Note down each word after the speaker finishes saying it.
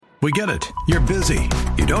We get it. You're busy.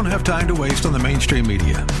 You don't have time to waste on the mainstream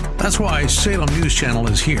media. That's why Salem News Channel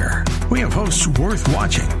is here. We have hosts worth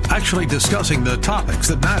watching, actually discussing the topics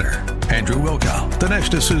that matter. Andrew Wilkow,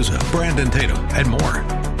 Dinesh D'Souza, Brandon Tatum, and more.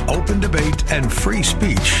 Open debate and free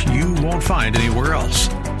speech you won't find anywhere else.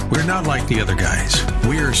 We're not like the other guys.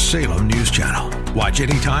 We're Salem News Channel. Watch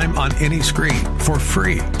anytime on any screen for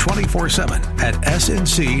free 24/7 at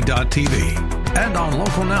snc.tv and on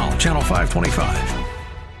Local Now, Channel 525.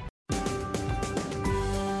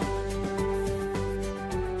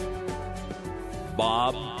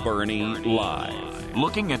 Bob Burney Live.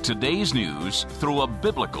 Looking at today's news through a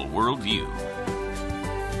biblical worldview.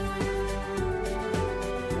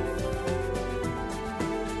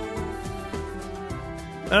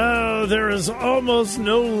 Oh, there is almost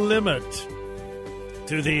no limit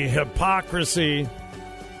to the hypocrisy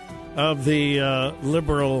of the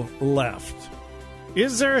liberal left.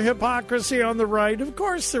 Is there hypocrisy on the right? Of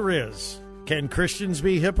course there is. Can Christians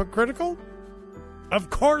be hypocritical?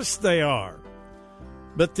 Of course they are.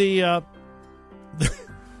 But the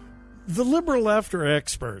liberal left are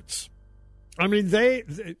experts. I mean,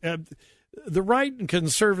 the right and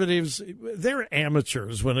conservatives, they're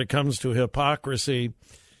amateurs when it comes to hypocrisy.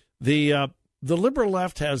 The liberal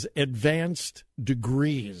left has advanced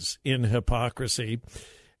degrees in hypocrisy,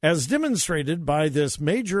 as demonstrated by this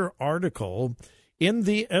major article in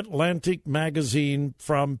the Atlantic magazine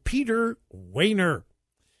from Peter Wehner.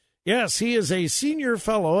 Yes, he is a senior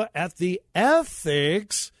fellow at the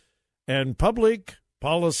Ethics and Public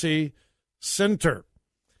Policy Center.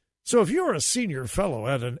 So if you're a senior fellow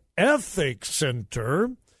at an ethics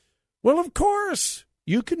center, well, of course,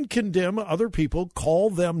 you can condemn other people,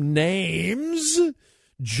 call them names,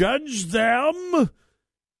 judge them,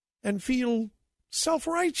 and feel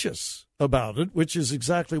self-righteous about it, which is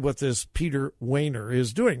exactly what this Peter Wehner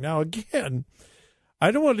is doing. Now, again, I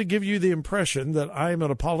don't want to give you the impression that I'm an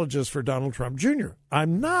apologist for Donald Trump Jr.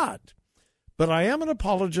 I'm not. But I am an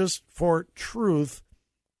apologist for truth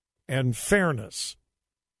and fairness.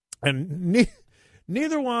 And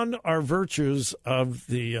neither one are virtues of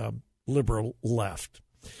the liberal left.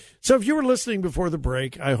 So if you were listening before the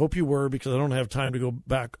break, I hope you were, because I don't have time to go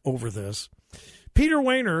back over this. Peter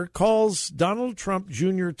Wehner calls Donald Trump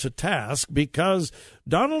Jr. to task because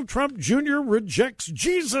Donald Trump Jr. rejects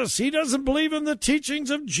Jesus. He doesn't believe in the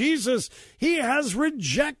teachings of Jesus. He has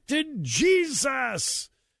rejected Jesus.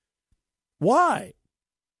 Why?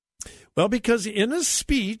 Well, because in a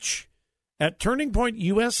speech at Turning Point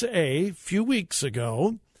USA a few weeks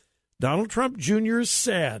ago, Donald Trump Jr.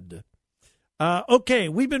 said, okay,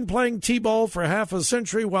 we've been playing T-ball for half a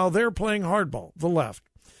century while they're playing hardball, the left.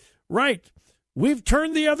 Right. We've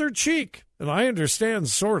turned the other cheek, and I understand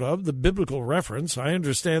sort of the biblical reference. I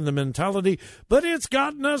understand the mentality, but it's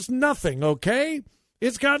gotten us nothing, okay?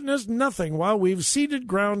 It's gotten us nothing while we've ceded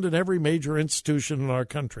ground in every major institution in our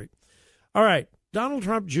country. All right, Donald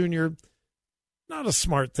Trump Jr., not a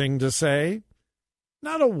smart thing to say,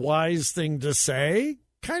 not a wise thing to say,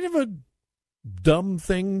 kind of a dumb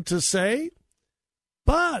thing to say,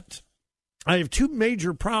 but I have two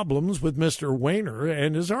major problems with Mr. Wehner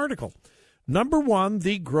and his article. Number one,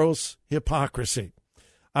 the gross hypocrisy.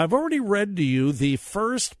 I've already read to you the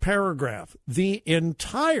first paragraph. The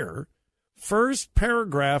entire first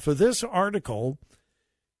paragraph of this article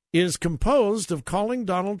is composed of calling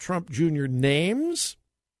Donald Trump Jr. names,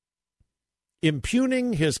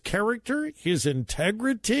 impugning his character, his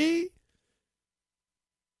integrity,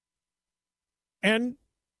 and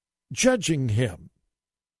judging him.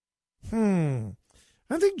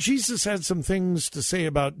 I think Jesus had some things to say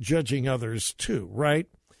about judging others too, right?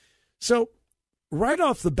 So right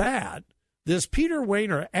off the bat, this Peter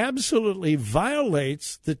Wehner absolutely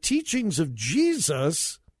violates the teachings of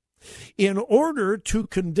Jesus in order to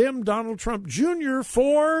condemn Donald Trump Jr.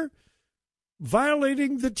 for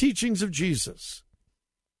violating the teachings of Jesus.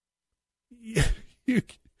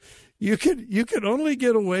 You can only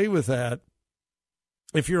get away with that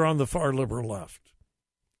if you're on the far liberal left.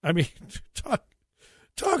 I mean,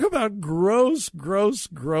 talk about gross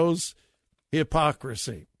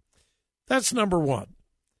hypocrisy. That's number one.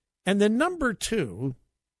 And then number two,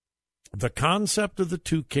 the concept of the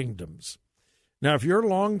two kingdoms. Now, if you're a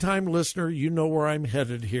longtime listener, you know where I'm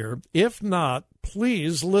headed here. If not,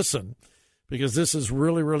 please listen, because this is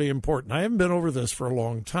really, really important. I haven't been over this for a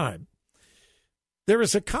long time. There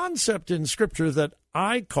is a concept in Scripture that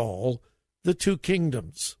I call the two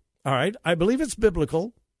kingdoms. All right? I believe it's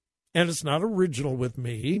biblical. And it's not original with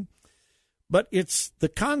me, but it's the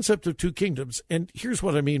concept of two kingdoms. And here's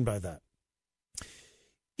what I mean by that.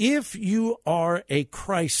 If you are a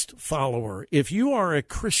Christ follower, if you are a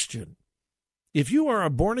Christian, if you are a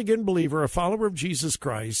born-again believer, a follower of Jesus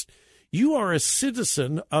Christ, you are a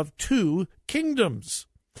citizen of two kingdoms.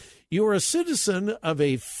 You are a citizen of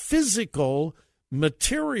a physical,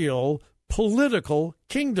 material, political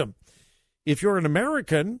kingdom. If you're an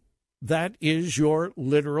American, that is your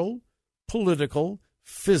literal, political,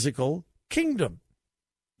 physical kingdom.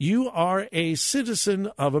 You are a citizen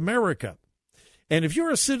of America. And if you're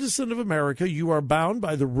a citizen of America, you are bound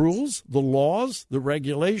by the rules, the laws, the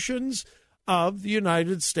regulations of the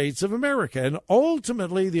United States of America. And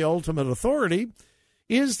ultimately, the ultimate authority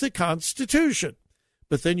is the Constitution.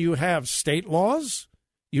 But then you have state laws,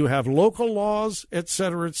 you have local laws, et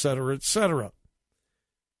cetera, et cetera, et cetera.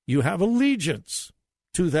 You have allegiance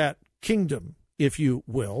to that kingdom, if you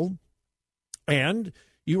will, and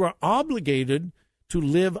you are obligated to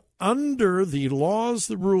live under the laws,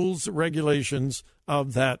 the rules, the regulations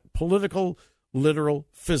of that political, literal,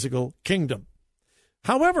 physical kingdom.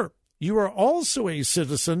 However, you are also a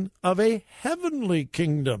citizen of a heavenly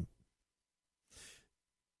kingdom.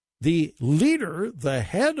 The leader, the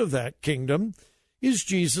head of that kingdom, is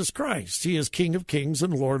Jesus Christ. He is King of Kings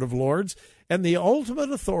and Lord of Lords, and the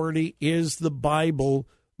ultimate authority is the Bible,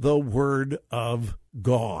 the Word of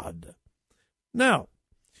God. Now,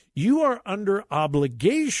 you are under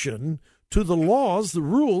obligation to the laws, the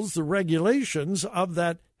rules, the regulations of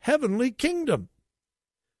that heavenly kingdom.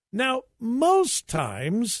 Now, most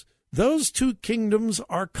times, those two kingdoms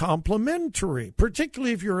are complementary,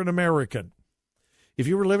 particularly if you're an American. If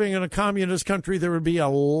you were living in a communist country, there would be a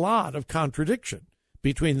lot of contradiction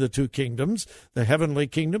between the two kingdoms, the heavenly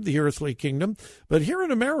kingdom, the earthly kingdom. But here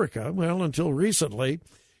in America, well, until recently,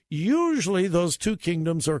 usually those two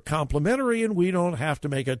kingdoms are complementary, and we don't have to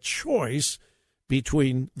make a choice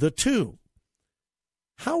between the two.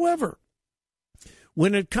 However,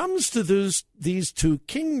 when it comes to these two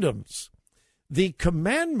kingdoms, the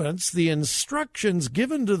commandments, the instructions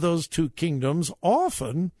given to those two kingdoms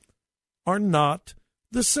often are not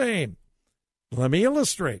the same. Let me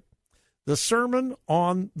illustrate. The Sermon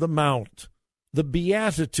on the Mount, the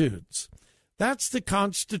Beatitudes, that's the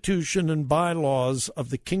constitution and bylaws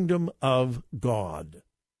of the kingdom of God.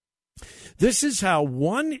 This is how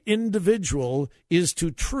one individual is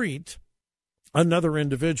to treat another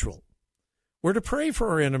individual. We're to pray for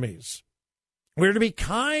our enemies. We're to be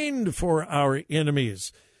kind for our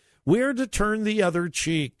enemies. We're to turn the other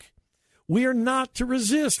cheek. We are not to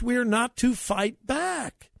resist. We are not to fight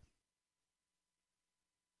back.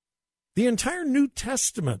 The entire New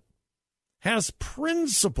Testament has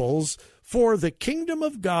principles for the kingdom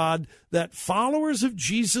of God that followers of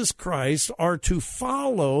Jesus Christ are to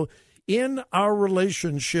follow in our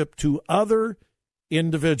relationship to other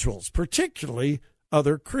individuals, particularly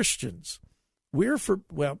other Christians. I'm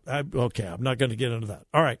not going to get into that.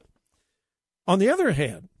 All right. On the other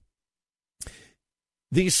hand,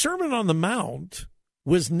 the Sermon on the Mount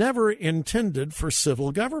was never intended for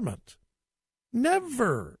civil government.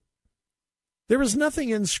 Never. There is nothing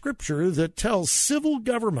in Scripture that tells civil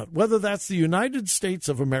government, whether that's the United States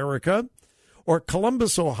of America or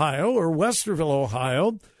Columbus, Ohio, or Westerville,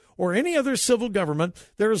 Ohio, or any other civil government,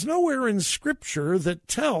 there is nowhere in Scripture that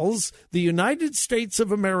tells the United States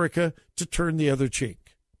of America to turn the other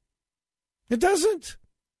cheek. It doesn't.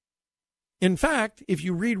 In fact, if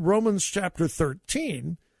you read Romans chapter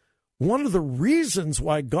 13, one of the reasons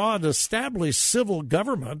why God established civil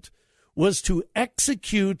government was to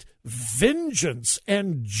execute vengeance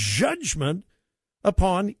and judgment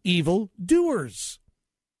upon evil doers.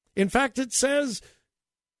 In fact, it says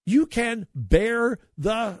you can bear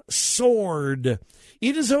the sword.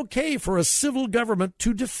 It is okay for a civil government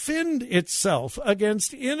to defend itself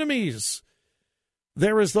against enemies.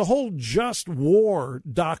 There is the whole just war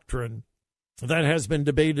doctrine that has been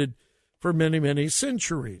debated for many, many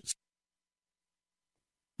centuries.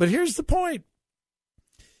 But here's the point.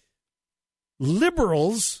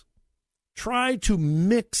 Liberals try to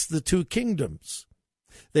mix the two kingdoms.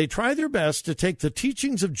 They try their best to take the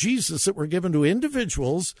teachings of Jesus that were given to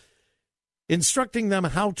individuals, instructing them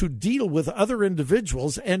how to deal with other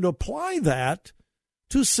individuals, and apply that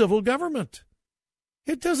to civil government.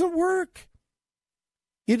 It doesn't work.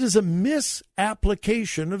 It is a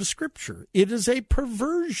misapplication of Scripture. It is a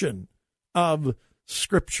perversion of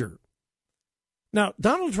Scripture. Now,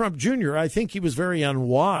 Donald Trump Jr., I think he was very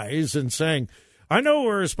unwise in saying, I know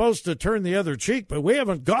we're supposed to turn the other cheek, but we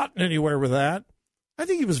haven't gotten anywhere with that. I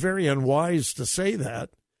think he was very unwise to say that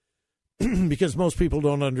because most people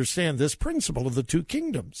don't understand this principle of the two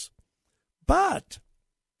kingdoms. But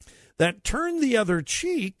that turn the other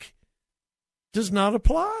cheek does not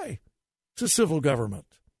apply to civil government.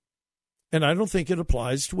 And I don't think it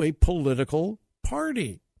applies to a political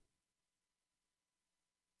party.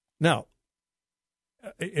 Now,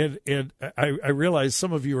 I realize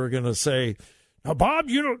some of you are going to say, now, Bob,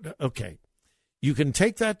 you don't. Okay, you can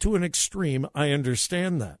take that to an extreme. I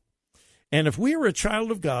understand that. And if we are a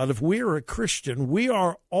child of God, if we are a Christian, we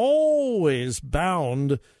are always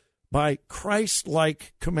bound by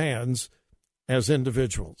Christ-like commands as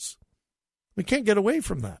individuals. We can't get away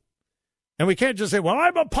from that. And we can't just say, well,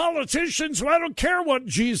 I'm a politician, so I don't care what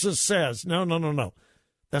Jesus says. No.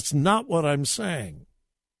 That's not what I'm saying.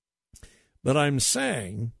 But I'm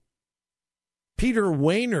saying Peter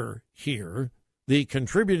Wehner here, the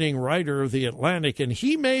contributing writer of The Atlantic, and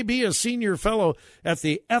he may be a senior fellow at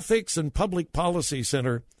the Ethics and Public Policy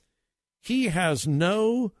Center, he has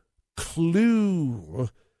no clue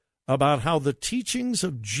about how the teachings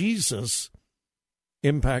of Jesus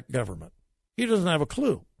impact government. He doesn't have a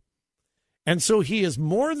clue. And so he is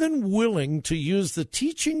more than willing to use the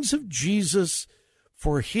teachings of Jesus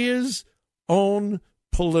for his own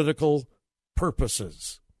political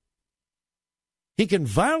purposes. He can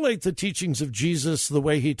violate the teachings of Jesus the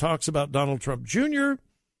way he talks about Donald Trump Jr.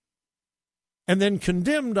 and then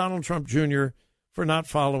condemn Donald Trump Jr. for not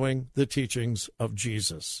following the teachings of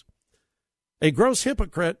Jesus. A gross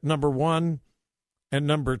hypocrite, number one, and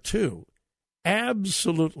number two,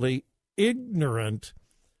 absolutely ignorant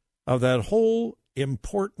of that whole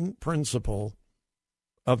important principle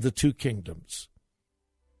of the two kingdoms.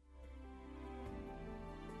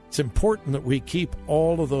 It's important that we keep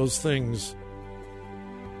all of those things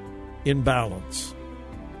in balance.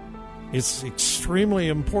 It's extremely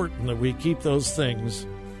important that we keep those things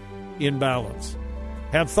in balance.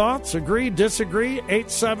 Have thoughts? Agree? Disagree?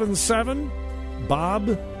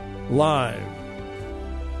 877-BOB-LIVE.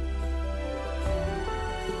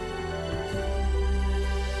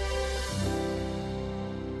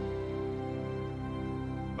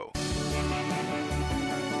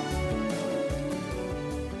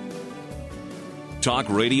 Talk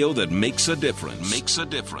radio that makes a difference. Makes a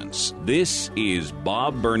difference. This is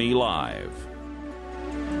Bob Burney Live.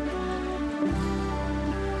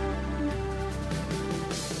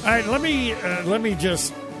 All right, let me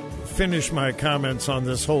just finish my comments on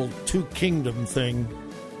this whole two kingdom thing.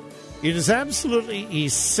 It is absolutely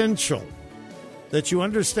essential that you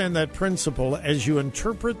understand that principle as you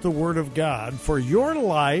interpret the Word of God for your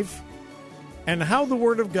life and how the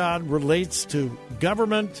Word of God relates to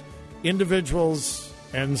government, individuals,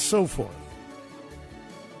 and so forth.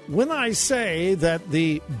 When I say that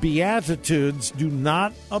the Beatitudes do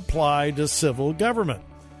not apply to civil government,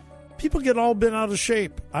 people get all bent out of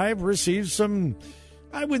shape. I've received some,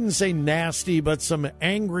 I wouldn't say nasty, but some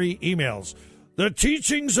angry emails. The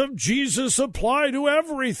teachings of Jesus apply to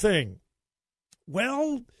everything.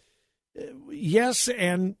 Well, yes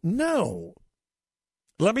and no.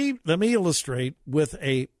 Let me illustrate with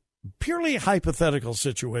a purely hypothetical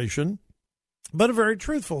situation, but a very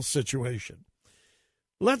truthful situation.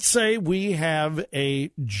 Let's say we have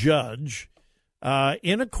a judge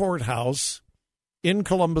in a courthouse in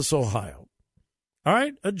Columbus, Ohio. All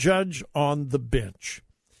right, a judge on the bench.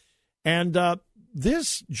 And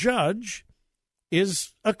this judge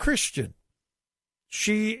is a Christian.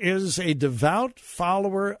 She is a devout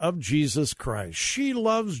follower of Jesus Christ. She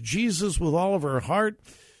loves Jesus with all of her heart.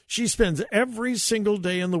 She spends every single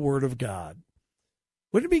day in the Word of God.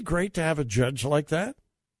 Wouldn't it be great to have a judge like that?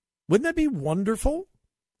 Wouldn't that be wonderful?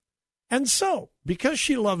 And so, because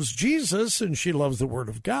she loves Jesus and she loves the Word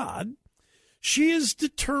of God, she is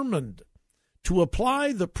determined to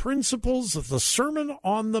apply the principles of the Sermon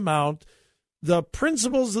on the Mount, the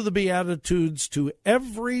principles of the Beatitudes, to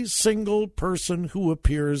every single person who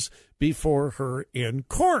appears before her in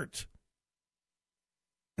court.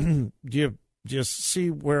 Do you just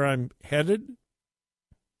see where I'm headed?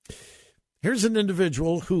 Here's an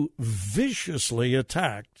individual who viciously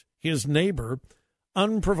attacked his neighbor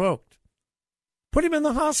unprovoked. Put him in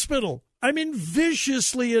the hospital. I mean,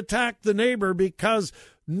 viciously attacked the neighbor because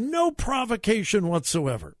no provocation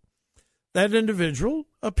whatsoever. That individual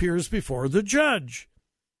appears before the judge.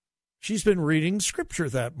 She's been reading scripture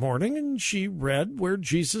that morning, and she read where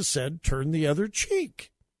Jesus said, turn the other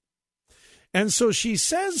cheek. And so she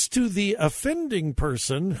says to the offending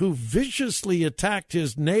person who viciously attacked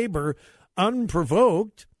his neighbor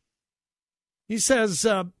unprovoked, he says,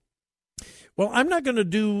 well, I'm not going to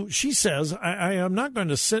do, she says, I am not going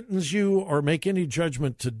to sentence you or make any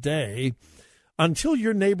judgment today until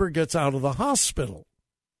your neighbor gets out of the hospital.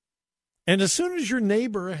 And as soon as your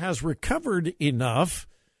neighbor has recovered enough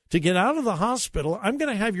to get out of the hospital, I'm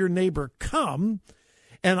going to have your neighbor come,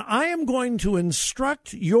 and I am going to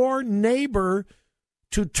instruct your neighbor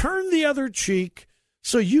to turn the other cheek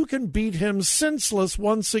so you can beat him senseless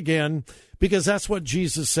once again, because that's what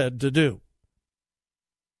Jesus said to do.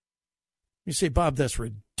 You say, Bob, that's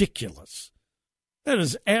ridiculous. That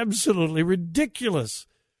is absolutely ridiculous.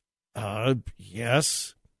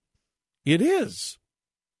 Yes, it is.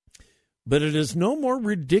 But it is no more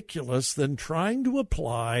ridiculous than trying to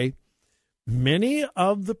apply many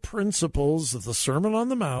of the principles of the Sermon on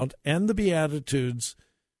the Mount and the Beatitudes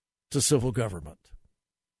to civil government.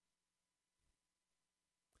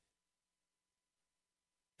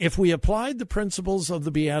 If we applied the principles of the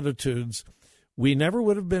Beatitudes, we never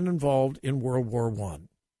would have been involved in World War I.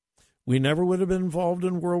 We never would have been involved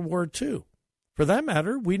in World War II. For that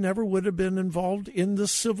matter, we never would have been involved in the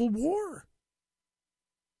Civil War.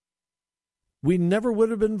 We never would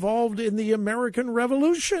have been involved in the American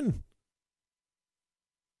Revolution.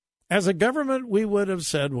 As a government, we would have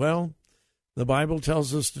said, well, the Bible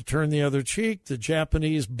tells us to turn the other cheek. The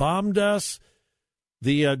Japanese bombed us.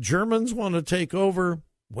 The Germans want to take over.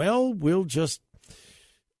 Well, we'll just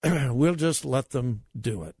let them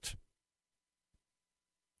do it.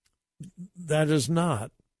 That is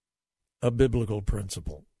not a biblical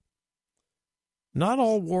principle. Not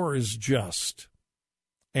all war is just.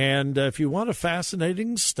 And if you want a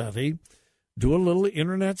fascinating study, do a little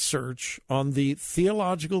internet search on the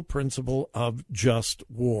theological principle of just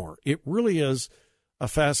war. It really is a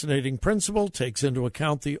fascinating principle, takes into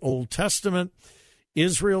account the Old Testament,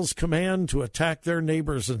 Israel's command to attack their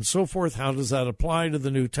neighbors and so forth. How does that apply to the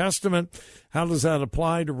New Testament? How does that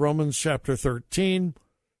apply to Romans chapter 13?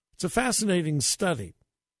 It's a fascinating study.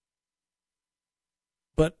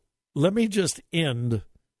 But let me just end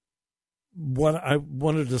what I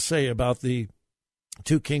wanted to say about the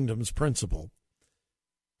two kingdoms principle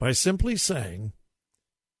by simply saying,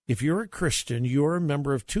 if you're a Christian, you're a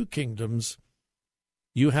member of two kingdoms.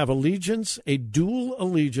 You have allegiance, a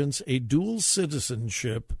dual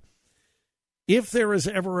citizenship. If there is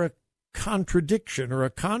ever a contradiction or a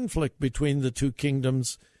conflict between the two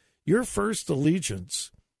kingdoms, your first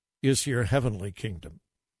allegiance is to your heavenly kingdom.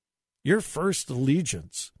 Your first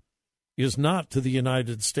allegiance is not to the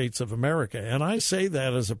United States of America. And I say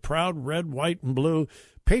that as a proud red, white, and blue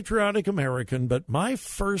patriotic American, but my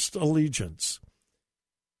first allegiance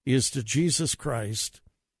is to Jesus Christ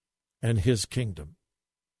and his kingdom.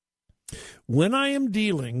 When I am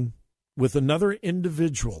dealing with another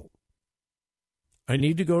individual, I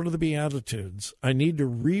need to go to the Beatitudes. I need to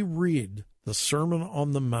reread the Sermon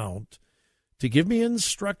on the Mount to give me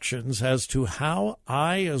instructions as to how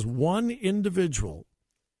I, as one individual,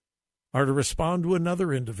 are to respond to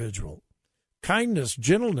another individual. Kindness,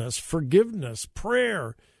 gentleness, forgiveness,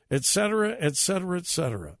 prayer, etc., etc.,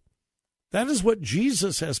 etc. That is what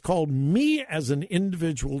Jesus has called me as an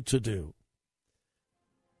individual to do.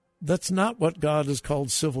 That's not what God has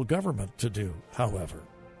called civil government to do, however.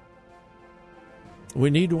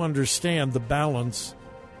 We need to understand the balance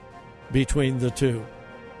between the two.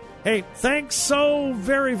 Hey, thanks so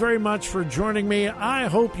very, very much for joining me. I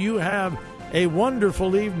hope you have a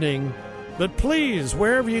wonderful evening. But please,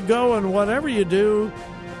 wherever you go and whatever you do,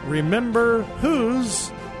 remember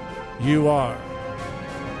whose you are.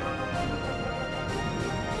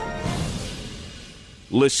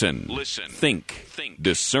 Listen, think,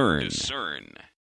 discern.